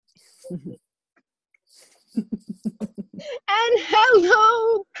And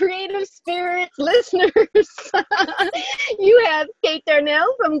hello, creative spirits listeners. You have Kate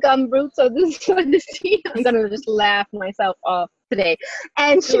Darnell from Gumroot. So this is what this I'm going to just laugh myself off today.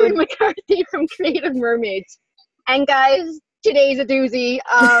 And Sherrie McCarthy from Creative Mermaids. And guys, today's a doozy.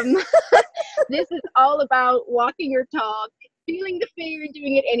 This is all about walking your talk, feeling the fear and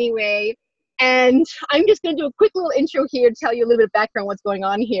doing it anyway. And I'm just going to do a quick little intro here to tell you a little bit of background what's going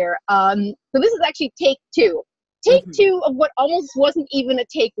on here. So this is actually take two. Take two of what almost wasn't even a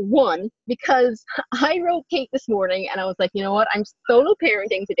take one, because I wrote Kate this morning and I was like, you know what? I'm solo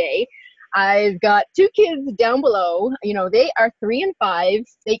parenting today. I've got two kids down below. You know, they are 3 and 5.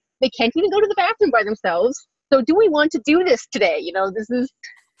 They can't even go to the bathroom by themselves. So do we want to do this today? You know, this is,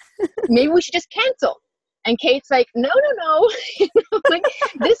 maybe we should just cancel. And Kate's like, no. You know, like,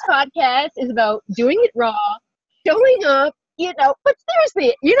 this podcast is about doing it raw, showing up, you know, but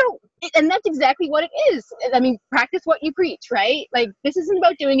seriously, you know, and that's exactly what it is. I mean, practice what you preach, right? Like, this isn't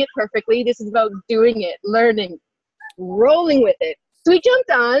about doing it perfectly. This is about doing it, learning, rolling with it. So we jumped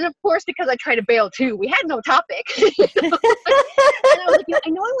on, of course, because I tried to bail too. We had no topic. You know? And I was like, you know, I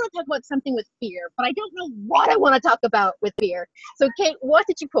know I want to talk about something with fear, but I don't know what I want to talk about with fear. So Kate, what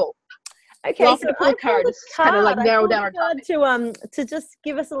did you pull? Okay, so I pulled a card. Kind of like narrow down our topic. To just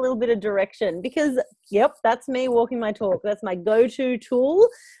give us a little bit of direction, because yep, that's me walking my talk. That's my go-to tool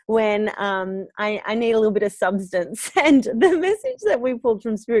when I need a little bit of substance. And the message that we pulled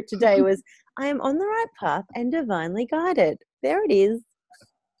from Spirit today was, I am on the right path and divinely guided. There it is.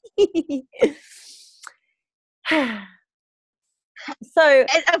 So,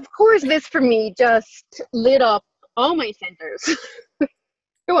 and of course, this for me just lit up all my centers.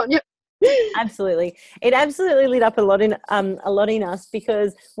 Go on, yeah. Absolutely. It absolutely lit up a lot in us,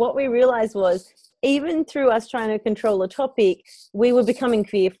 because what we realized was, even through us trying to control a topic, we were becoming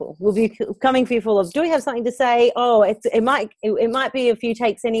fearful. We'll be becoming fearful of, do we have something to say? Oh, it might be a few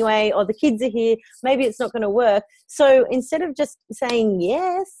takes anyway, or the kids are here, maybe it's not going to work. So instead of just saying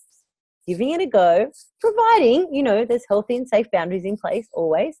yes, giving it a go, providing, you know, there's healthy and safe boundaries in place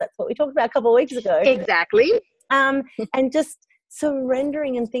always. That's what we talked about a couple of weeks ago. Exactly. And just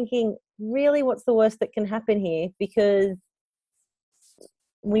surrendering and thinking, really, what's the worst that can happen here? Because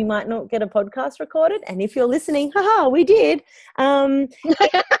we might not get a podcast recorded, and if you're listening, haha, we did.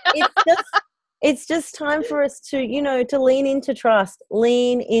 It's just time for us to, you know, to lean into trust.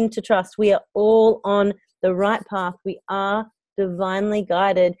 We are all on the right path. We are divinely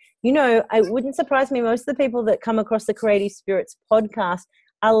guided. You know, it wouldn't surprise me, most of the people that come across the Creative Spirits podcast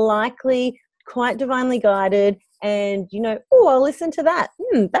are likely quite divinely guided. And, you know, oh, I'll listen to that.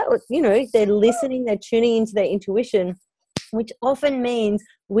 That was, you know, they're listening, they're tuning into their intuition, which often means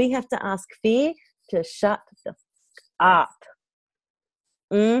we have to ask fear to shut the up.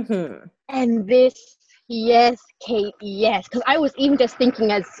 And this, yes, Kate, yes. Because I was even just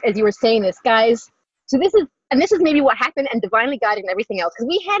thinking as you were saying this, guys. So this is maybe what happened, and divinely guided and everything else. Because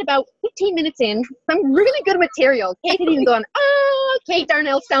we had about 15 minutes in, some really good material. Kate had even gone, Kate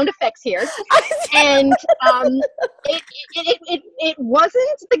Darnell sound effects here. And it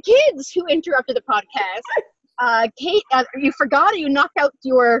wasn't the kids who interrupted the podcast. Kate, you forgot, you knocked out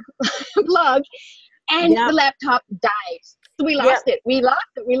your plug, and the laptop died. So we lost it. We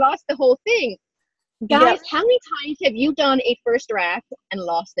lost the whole thing. Guys, how many times have you done a first draft and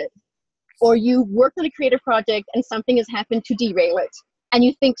lost it? Or you worked on a creative project and something has happened to derail it, and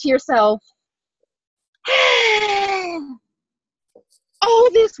you think to yourself, all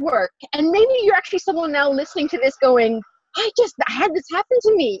this work, and maybe you're actually someone now listening to this going, I had this happen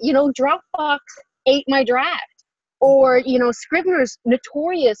to me. You know, Dropbox ate my draft. Or, you know, Scrivener's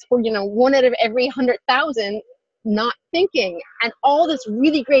notorious for, you know, 1 out of every 100,000 not thinking, and all this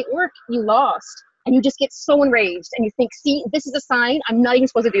really great work you lost, and you just get so enraged, and you think, see, this is a sign I'm not even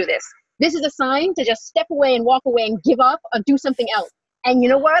supposed to do this. This is a sign to just step away and walk away and give up and do something else. And you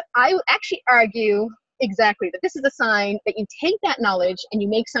know what? I would actually argue exactly that this is a sign that you take that knowledge and you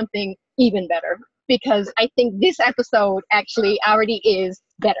make something even better. Because I think this episode actually already is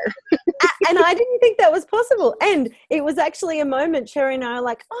better. And I didn't think that was possible. And it was actually a moment, Sherrie and I are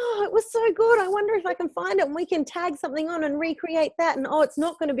like, oh, it was so good. I wonder if I can find it and we can tag something on and recreate that. And oh, it's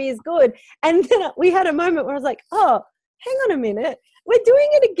not going to be as good. And then we had a moment where I was like, oh, hang on a minute. We're doing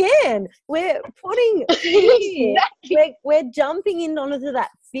it again. We're putting fear. Exactly. We're jumping in onto that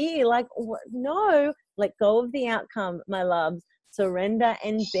fear. Like, no, let go of the outcome, my loves. Surrender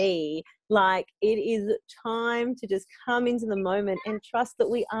and be. Like, it is time to just come into the moment and trust that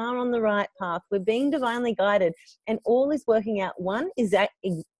we are on the right path. We're being divinely guided, and all is working out. One,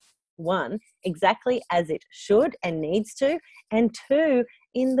 exactly as it should and needs to, and two,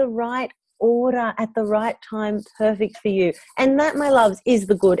 in the right order at the right time, perfect for you. And that, my loves, is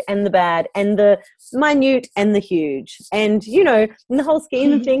the good and the bad and the minute and the huge. And, you know, in the whole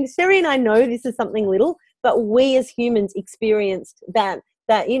scheme of things, Sherrie and I know this is something little, but we as humans experienced that,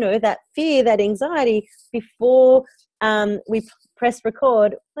 you know, that fear, that anxiety before we press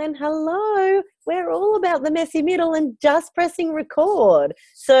record, when hello, we're all about the messy middle and just pressing record.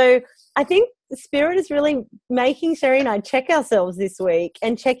 So I think the Spirit is really making Sherrie and I check ourselves this week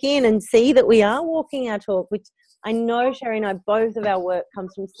and check in and see that we are walking our talk, which I know Sherrie and I, both of our work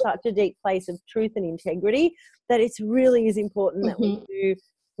comes from such a deep place of truth and integrity that it really is important that we do,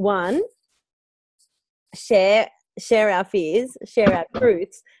 one, share our fears, share our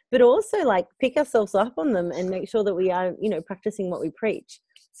truths, but also like pick ourselves up on them and make sure that we are, you know, practicing what we preach.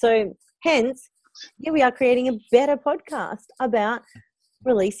 So hence, here we are creating a better podcast about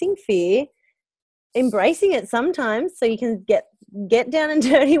releasing fear, embracing it sometimes so you can get down and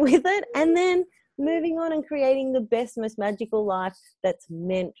dirty with it, and then moving on and creating the best, most magical life that's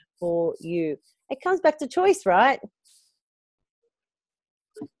meant for you. It comes back to choice, right?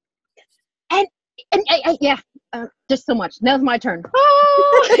 And yeah, just so much. Now's my turn.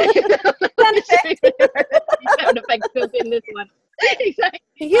 Oh! Sound effects built in this one. Exactly.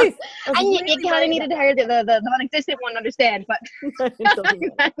 Yes. And you kind of needed to hear the non-existent one, understand, but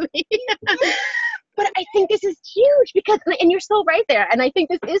exactly. But I think this is huge because, and you're so right there. And I think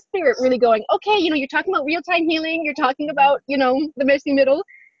this is Spirit really going, okay, you know, you're talking about real-time healing. You're talking about, you know, the messy middle.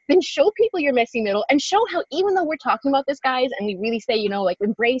 Then show people your messy middle and show how, even though we're talking about this, guys, and we really say, you know, like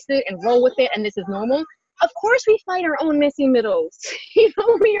embrace it and roll with it and this is normal, of course we fight our own messy middles. You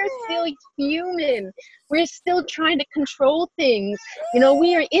know, we are still human. We're still trying to control things. You know,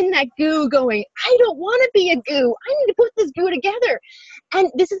 we are in that goo going, I don't want to be a goo. I need to put this goo together.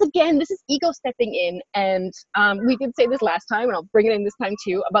 And this is ego stepping in. And we did say this last time, and I'll bring it in this time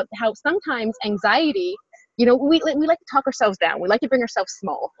too, about how sometimes anxiety, you know, we like to talk ourselves down. We like to bring ourselves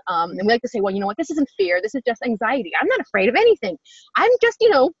small. And we like to say, well, you know what, this isn't fear. This is just anxiety. I'm not afraid of anything. I'm just, you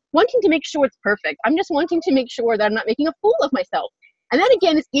know, wanting to make sure it's perfect. I'm just wanting to make sure that I'm not making a fool of myself. And then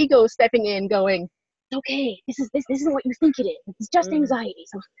again, it's ego stepping in going, okay, this isn't what you think it is. It's just anxiety.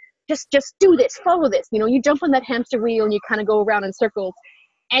 So just do this, follow this. You know, you jump on that hamster wheel and you kind of go around in circles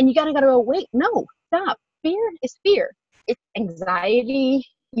and you gotta go, wait, no, stop. Fear is fear. It's anxiety.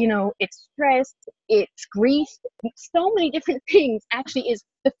 You know, it's stress, it's grief, so many different things actually is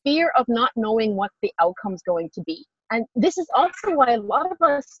the fear of not knowing what the outcome's going to be. And this is also why a lot of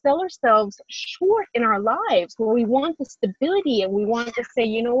us sell ourselves short in our lives, where we want the stability and we want to say,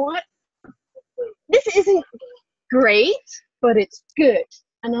 you know what, this isn't great, but it's good.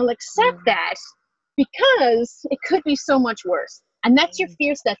 And I'll accept that because it could be so much worse. And that's your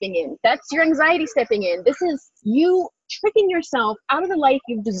fear stepping in. That's your anxiety stepping in. This is you tricking yourself out of the life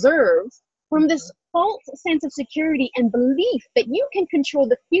you deserve from this false sense of security and belief that you can control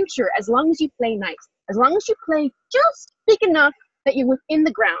the future as long as you play nice, as long as you play just big enough that you're within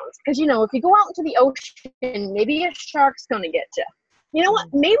the grounds. Because, you know, if you go out into the ocean, maybe a shark's going to get you. You know what?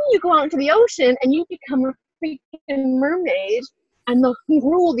 Maybe you go out into the ocean and you become a freaking mermaid and they'll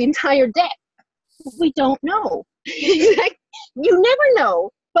rule the entire deck. We don't know. You never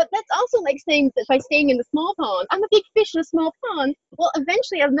know. But that's also like saying that by staying in the small pond, I'm a big fish in a small pond. Well,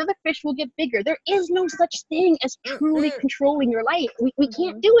 eventually another fish will get bigger. There is no such thing as truly controlling your life. We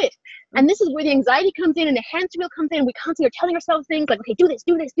can't do it. And this is where the anxiety comes in and the hamster wheel comes in. We constantly are telling ourselves things like, okay, do this,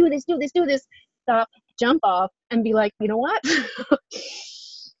 do this, do this, do this, do this. Stop, jump off, and be like, you know what?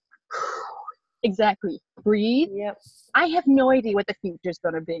 Exactly. Breathe. Yep. I have no idea what the future is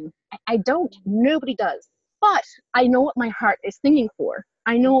going to be. I don't. Nobody does. But I know what my heart is singing for.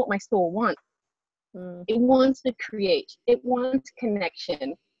 I know what my soul wants. It wants to create. It wants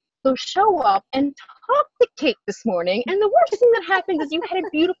connection. So show up and talk to Kate this morning. And the worst thing that happens is you had a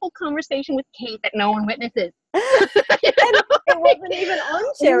beautiful conversation with Kate that no one witnesses. It wasn't even on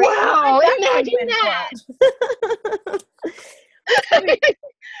Sherrie. Wow, imagine that.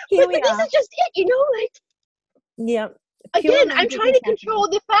 Here we this are. is just it, you know, like. Yeah. Again, I'm trying to control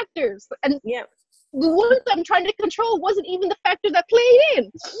the factors. And yeah. The ones I'm trying to control wasn't even the factor that played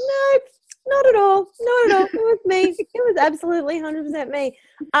in. No, not at all. Not at all. It was me. It was absolutely 100% me.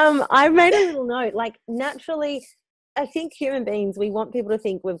 I made a little note. Like, naturally, I think human beings, we want people to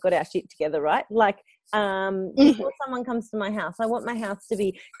think we've got our shit together, right? Like, before someone comes to my house, I want my house to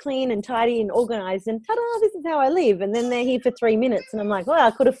be clean and tidy and organized and ta-da, this is how I live. And then they're here for 3 minutes and I'm like, well,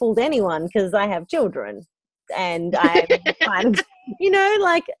 I could have fooled anyone because I have children. And I'm kind of, you know,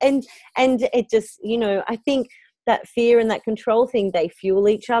 like, and it just, you know, I think that fear and that control thing, they fuel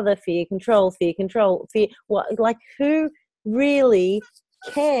each other. Fear, control, fear, control, fear. What, like, who really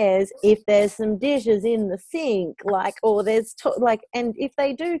cares if there's some dishes in the sink, like, or there's and if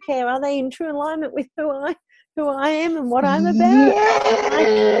they do care, are they in true alignment with who I am and what I'm about?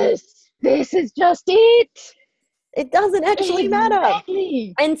 Yes, this is just it. It doesn't actually matter.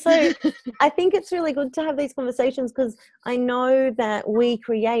 Exactly. And so I think it's really good to have these conversations, because I know that we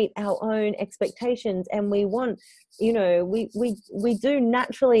create our own expectations, and we want, we do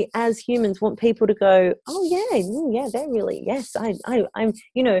naturally as humans want people to go, oh yeah, they're really, yes, I'm,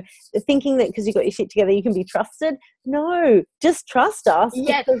 thinking that because you got your shit together, you can be trusted. No, just trust us,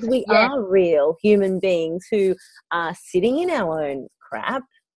 Yes. because we Yes. are real human beings who are sitting in our own crap.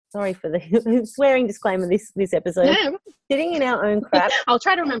 Sorry for the swearing disclaimer this episode. Yeah. Sitting in our own crap. I'll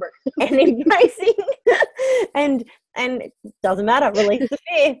try to remember. And embracing and it doesn't matter, release the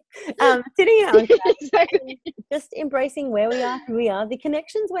fear. Sitting in our own crap. Exactly. Just embracing where we are, who we are, the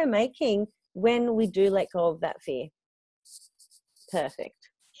connections we're making when we do let go of that fear. Perfect.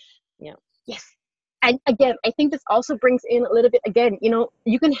 Yeah. Yes. And again, I think this also brings in a little bit, again,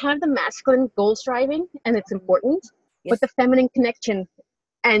 you can have the masculine goal striving and it's important, Yes. but the feminine connection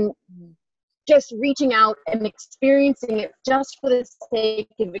and just reaching out and experiencing it just for the sake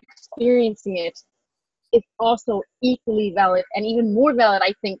of experiencing it is also equally valid, and even more valid,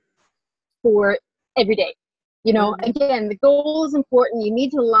 I think, for every day. Again, the goal is important. You need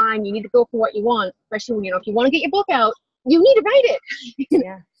to align. You need to go for what you want, especially when, if you want to get your book out, you need to write it.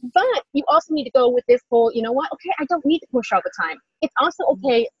 Yeah. But you also need to go with this whole, okay, I don't need to push all the time. It's also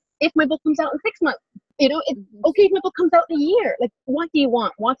okay if my book comes out in 6 months. It's okay if my book comes out in a year. Like, what do you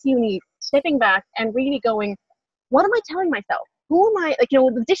want? What do you need? Stepping back and really going, what am I telling myself? Who am I? Like,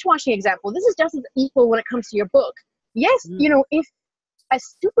 the dishwashing example, this is just as equal when it comes to your book. Yes, if a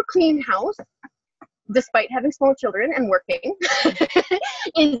super clean house, despite having small children and working,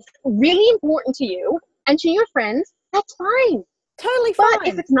 is really important to you and to your friends, that's fine. Totally fine. But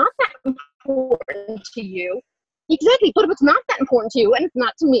if it's not that important to you, exactly, but if it's not that important to you and it's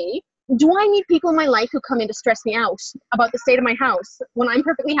not to me, do I need people in my life who come in to stress me out about the state of my house when I'm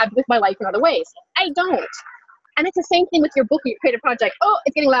perfectly happy with my life in other ways? I don't. And it's the same thing with your book or your creative project. Oh,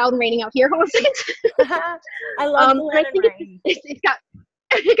 it's getting loud and raining out here. Hold on a second. I love the and I think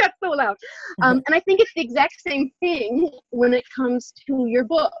it got so loud. And I think it's the exact same thing when it comes to your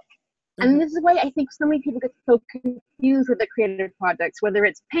book. And this is why I think so many people get so confused with their creative projects, whether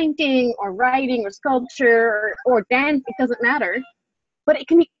it's painting or writing or sculpture or dance, it doesn't matter. But it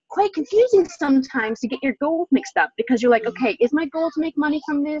can be quite confusing sometimes to get your goals mixed up, because you're like, okay, is my goal to make money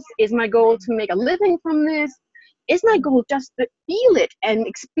from this? Is my goal to make a living from this? Is my goal just to feel it and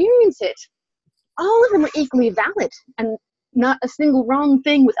experience it? All of them are equally valid and not a single wrong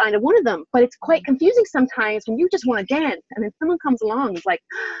thing with either one of them. But it's quite confusing sometimes when you just want to dance and then someone comes along and is like,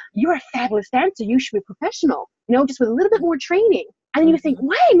 you're a fabulous dancer, you should be a professional, just with a little bit more training. And then you think,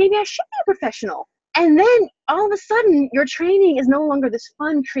 wait, maybe I should be a professional. And then all of a sudden your training is no longer this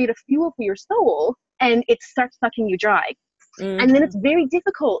fun creative fuel for your soul, and it starts sucking you dry. And then it's very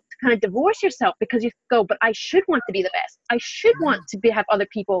difficult to kind of divorce yourself, because you go, but I should want to be the best. I should want to have other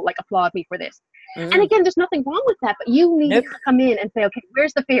people like applaud me for this. And again, there's nothing wrong with that, but you need to come in and say, okay,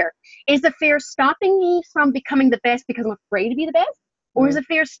 where's the fear? Is the fear stopping me from becoming the best because I'm afraid to be the best? Or is the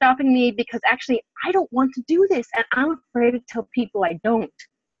fear stopping me because actually I don't want to do this and I'm afraid to tell people I don't?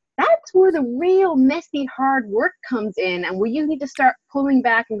 That's where the real messy, hard work comes in, and where you need to start pulling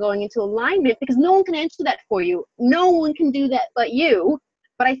back and going into alignment, because no one can answer that for you. No one can do that but you.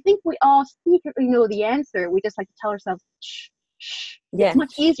 But I think we all secretly know the answer. We just like to tell ourselves, shh, shh. Yeah. It's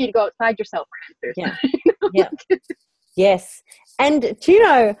much easier to go outside yourself. Yeah. Yeah. Yes. And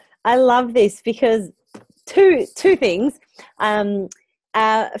I love this because two things.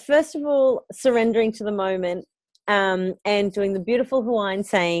 First of all, surrendering to the moment. And doing the beautiful Hawaiian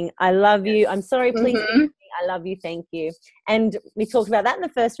saying, I love you, I'm sorry, please forgive me, I love you, thank you. And we talked about that in the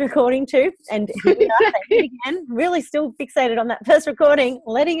first recording too. And here we are saying it again, really still fixated on that first recording,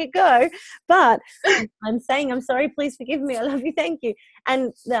 letting it go. But I'm saying, I'm sorry, please forgive me, I love you, thank you.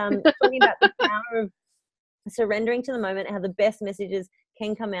 And talking about the power of surrendering to the moment, how the best messages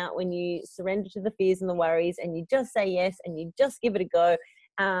can come out when you surrender to the fears and the worries and you just say yes and you just give it a go.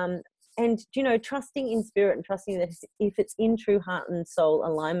 And, trusting in spirit and trusting that if it's in true heart and soul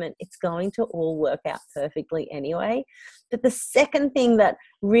alignment, it's going to all work out perfectly anyway. But the second thing that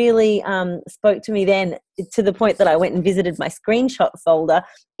really spoke to me then, to the point that I went and visited my screenshot folder,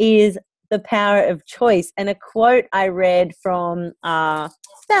 is the power of choice. And a quote I read from, found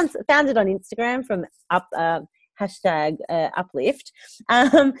it on Instagram from hashtag uplift.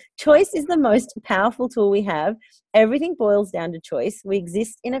 Choice is the most powerful tool we have. Everything boils down to choice. We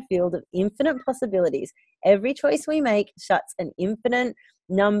exist in a field of infinite possibilities. Every choice we make shuts an infinite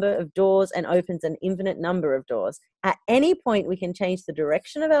number of doors and opens an infinite number of doors. At any point, we can change the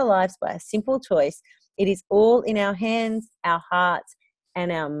direction of our lives by a simple choice. It is all in our hands, our hearts,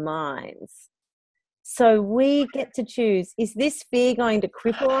 and our minds. So we get to choose, is this fear going to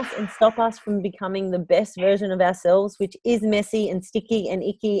cripple us and stop us from becoming the best version of ourselves, which is messy and sticky and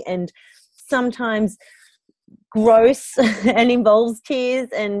icky and sometimes gross and involves tears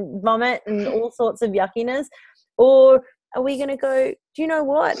and vomit and all sorts of yuckiness? Or are we going to go, do you know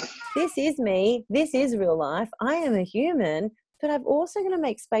what? This is me. This is real life. I am a human, but I'm also going to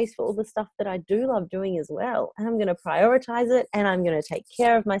make space for all the stuff that I do love doing as well. And I'm going to prioritize it, and I'm going to take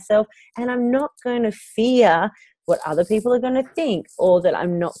care of myself, and I'm not going to fear what other people are going to think, or that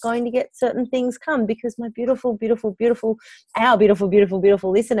I'm not going to get certain things come, because my beautiful, beautiful, beautiful, our beautiful, beautiful,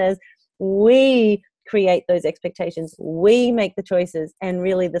 beautiful listeners, we create those expectations. We make the choices, and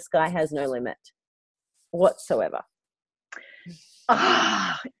really the sky has no limit whatsoever.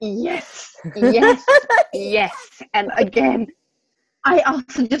 Ah, yes, yes, yes. And again, I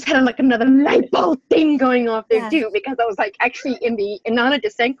also just had like another light bulb thing going off there too, because I was like, actually in the Inanna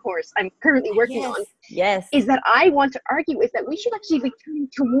Descent course I'm currently working on, is that I want to argue is that we should actually be turning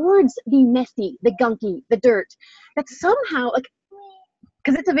towards the messy, the gunky, the dirt. That somehow, like,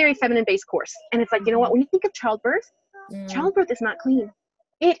 because it's a very feminine based course, and it's like, you know what, when you think of childbirth, childbirth is not clean.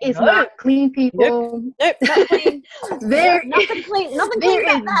 It is not clean, people. Nope, not clean. There nothing clean. Nothing there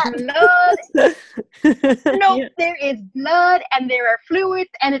clean is about blood. that. There is blood, and there are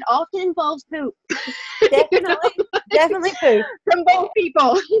fluids, and it often involves poop. Definitely, definitely poop from both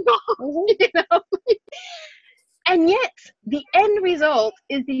people. You know? And yet, the end result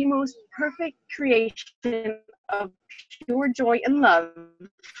is the most perfect creation of pure joy and love.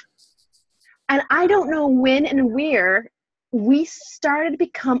 And I don't know when and where we started to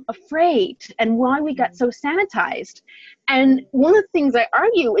become afraid and why we got so sanitized. And one of the things I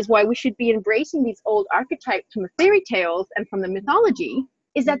argue is why we should be embracing these old archetypes from the fairy tales and from the mythology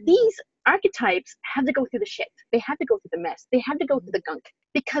is that these archetypes have to go through the shit. They have to go through the mess. They have to go through the gunk.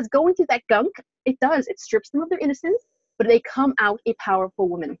 Because going through that gunk, it strips them of their innocence, but they come out a powerful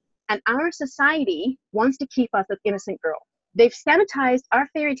woman. And our society wants to keep us an innocent girl. They've sanitized our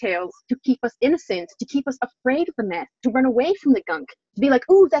fairy tales to keep us innocent, to keep us afraid of the mess, to run away from the gunk, to be like,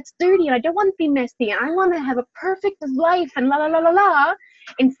 ooh, that's dirty, and I don't want to be messy, and I want to have a perfect life, and la la la la la,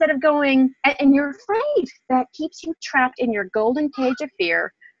 instead of going, and you're afraid. That keeps you trapped in your golden cage of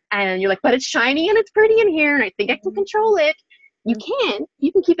fear, and you're like, but it's shiny and it's pretty in here, and I think I can control it. You can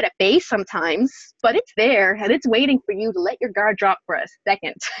keep it at bay sometimes, but it's there and it's waiting for you to let your guard drop for a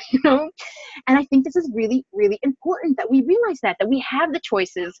second, you know? And I think this is really, really important that we realize that we have the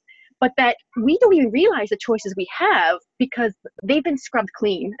choices, but that we don't even realize the choices we have because they've been scrubbed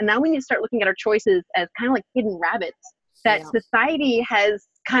clean. And now we need to start looking at our choices as kind of like hidden rabbits that society has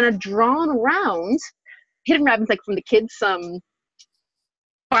kind of drawn around. Hidden rabbits, like from the kids, find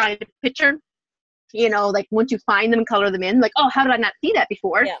a picture. You know, like once you find them and color them in, like, oh, how did I not see that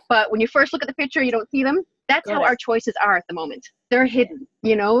before? Yeah. But when you first look at the picture, you don't see them. That's how our choices are at the moment. They're hidden,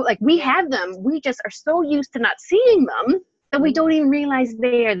 you know, like we have them. We just are so used to not seeing them that we don't even realize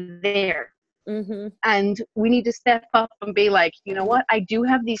they are there. And we need to step up and be like, you know what? I do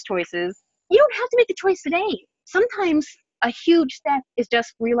have these choices. You don't have to make the choice today. Sometimes a huge step is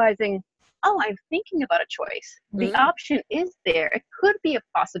just realizing, oh, I'm thinking about a choice. The option is there. It could be a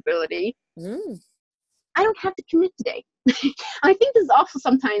possibility. I don't have to commit today. I think this is also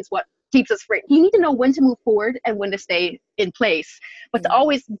sometimes what keeps us free. You need to know when to move forward and when to stay in place, but to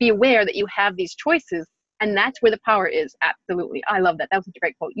always be aware that you have these choices, and that's where the power is. Absolutely. I love that. That was a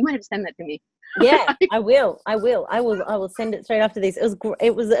great quote. You might have to send that to me. Yeah, I will send it straight after this.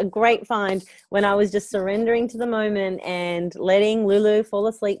 It was a great find when I was just surrendering to the moment and letting Lulu fall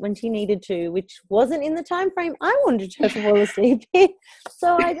asleep when she needed to, which wasn't in the time frame I wanted her to fall asleep in.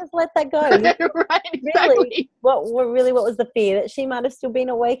 So I just let that go. Right, exactly. Really, what was the fear? That she might have still been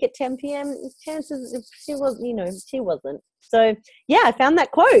awake at 10 p.m. Chances if she was, she wasn't. So yeah, I found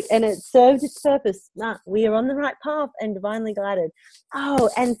that quote and it served its purpose. We are on the right path and divinely guided. Oh,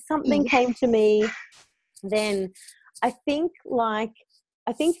 and something came to me then. I think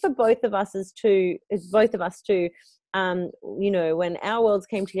for both of us too, when our worlds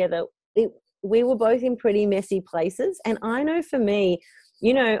came together, we were both in pretty messy places. And I know for me,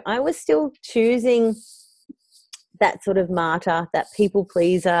 I was still choosing that sort of martyr, that people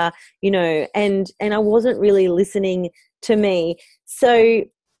pleaser, and I wasn't really listening to me. So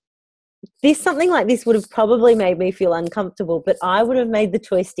something like this would have probably made me feel uncomfortable, but I would have made the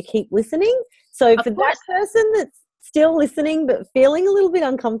choice to keep listening. So for that person that's still listening but feeling a little bit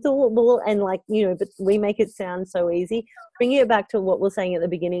uncomfortable, and like, you know, but we make it sound so easy, bringing it back to what we're saying at the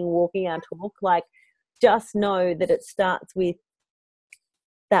beginning, walking our talk, like just know that it starts with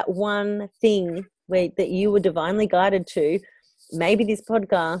that one thing that you were divinely guided to, maybe this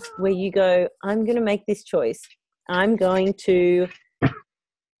podcast, where you go, I'm going to make this choice. I'm going to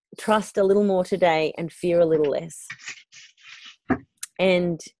trust a little more today and fear a little less.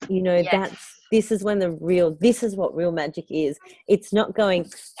 And, you know, this is what real magic is. It's not going,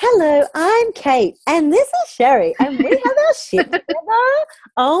 hello, I'm Kate and this is Sherrie and we have our shit together.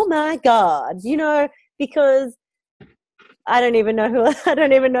 Oh my God, you know, because I don't even know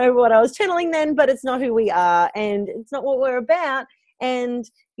what I was channeling then, but it's not who we are and it's not what we're about. And,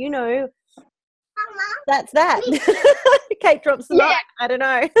 you know, that's that. Kate drops the mic. I don't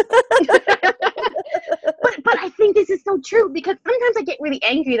know. but I think this is so true, because sometimes I get really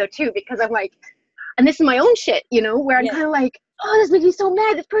angry though too, because I'm like, and this is my own shit, you know, where I'm kind of like, oh, this makes me so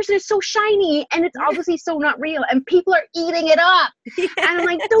mad. This person is so shiny and it's obviously so not real and people are eating it up. And I'm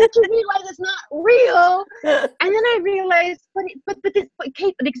like, don't you realize it's not real? And then I realized, but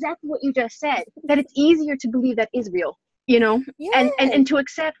Kate, but exactly what you just said, that it's easier to believe that is real, you know, and to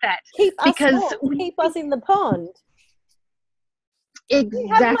accept that. Keep us in the pond. Exactly.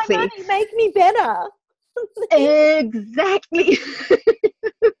 You have my money, make me better. Exactly.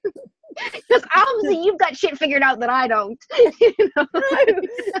 Because obviously you've got shit figured out that I don't. You know?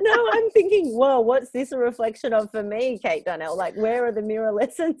 No, I'm thinking, whoa, what's this a reflection of for me, Kate Darnell? Like, where are the mirror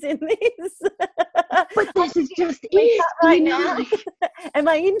lessons in this? But this is just it right now. Am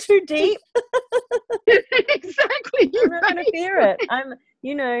I in too deep? Exactly. I'm not going to fear it. I'm,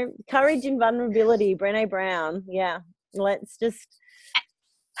 you know, courage and vulnerability, Brené Brown. Yeah, let's just.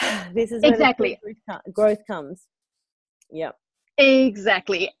 This is where the growth comes. Yep.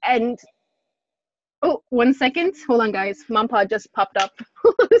 Exactly. And oh, 1 second. Hold on, guys. Mom Pa just popped up.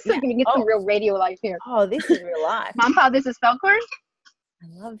 So we can get some real radio life here. Oh, this is real life. Mom Pa, this is Falcor. I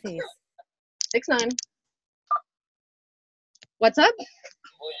love this. 6'9". What's up?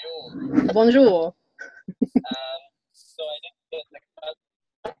 Bonjour. So I didn't get the cut,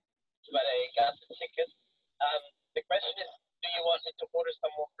 but I got the ticket. The question is, do you want me to order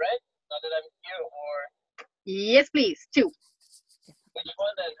some more bread now that I'm here, or? Yes, please. 2. Which one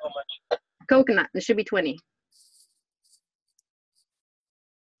and how much? Coconut. It should be 20.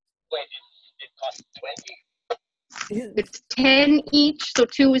 Wait, it costs 20? It's 10 each, so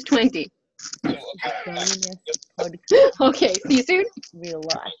 2 is 20. Oh, okay. Okay, see you soon. Real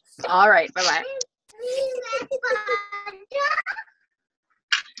life. All right, bye-bye.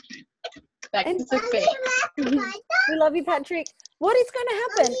 Back to space. We love you, Patrick. What is going to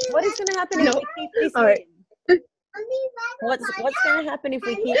happen? What is going to happen if we keep this in? Right. What's going to happen if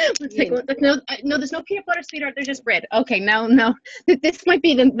we keep No, there's no peanut butter, sweetheart. There's just bread. Okay, now this might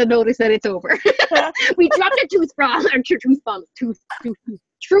be the notice that it's over. We dropped our truth bombs.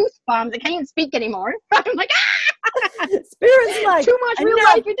 Truth bombs. I can't even speak anymore. I'm like, Spirit's like, too much real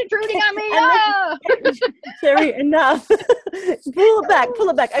life intruding on me. Sherrie, enough. Pull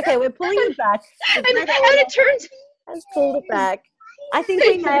it back. Okay, we're pulling it back. And it turns. Let's pull it back. I think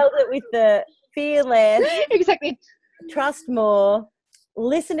we nailed it with the fear less. Exactly. Trust more.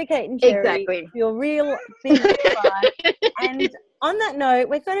 Listen to Kate and Sherrie. Exactly. Your real thing in life. And on that note,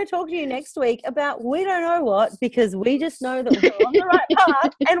 we're going to talk to you next week about we don't know what, because we just know that we're on the right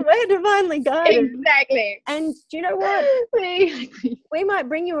path and we're divinely guided. Exactly. And do you know what? We might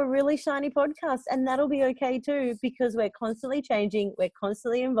bring you a really shiny podcast, and that'll be okay too, because we're constantly changing, we're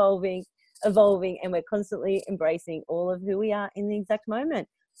constantly evolving, and we're constantly embracing all of who we are in the exact moment.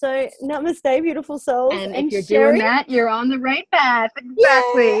 So namaste, beautiful souls. And if you're Sherrie, doing that, you're on the right path.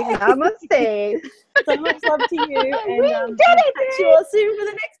 Exactly. Yay! Namaste. So much love to you. And we did it. Catch you all soon for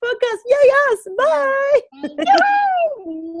the next podcast. Yay, us. Bye.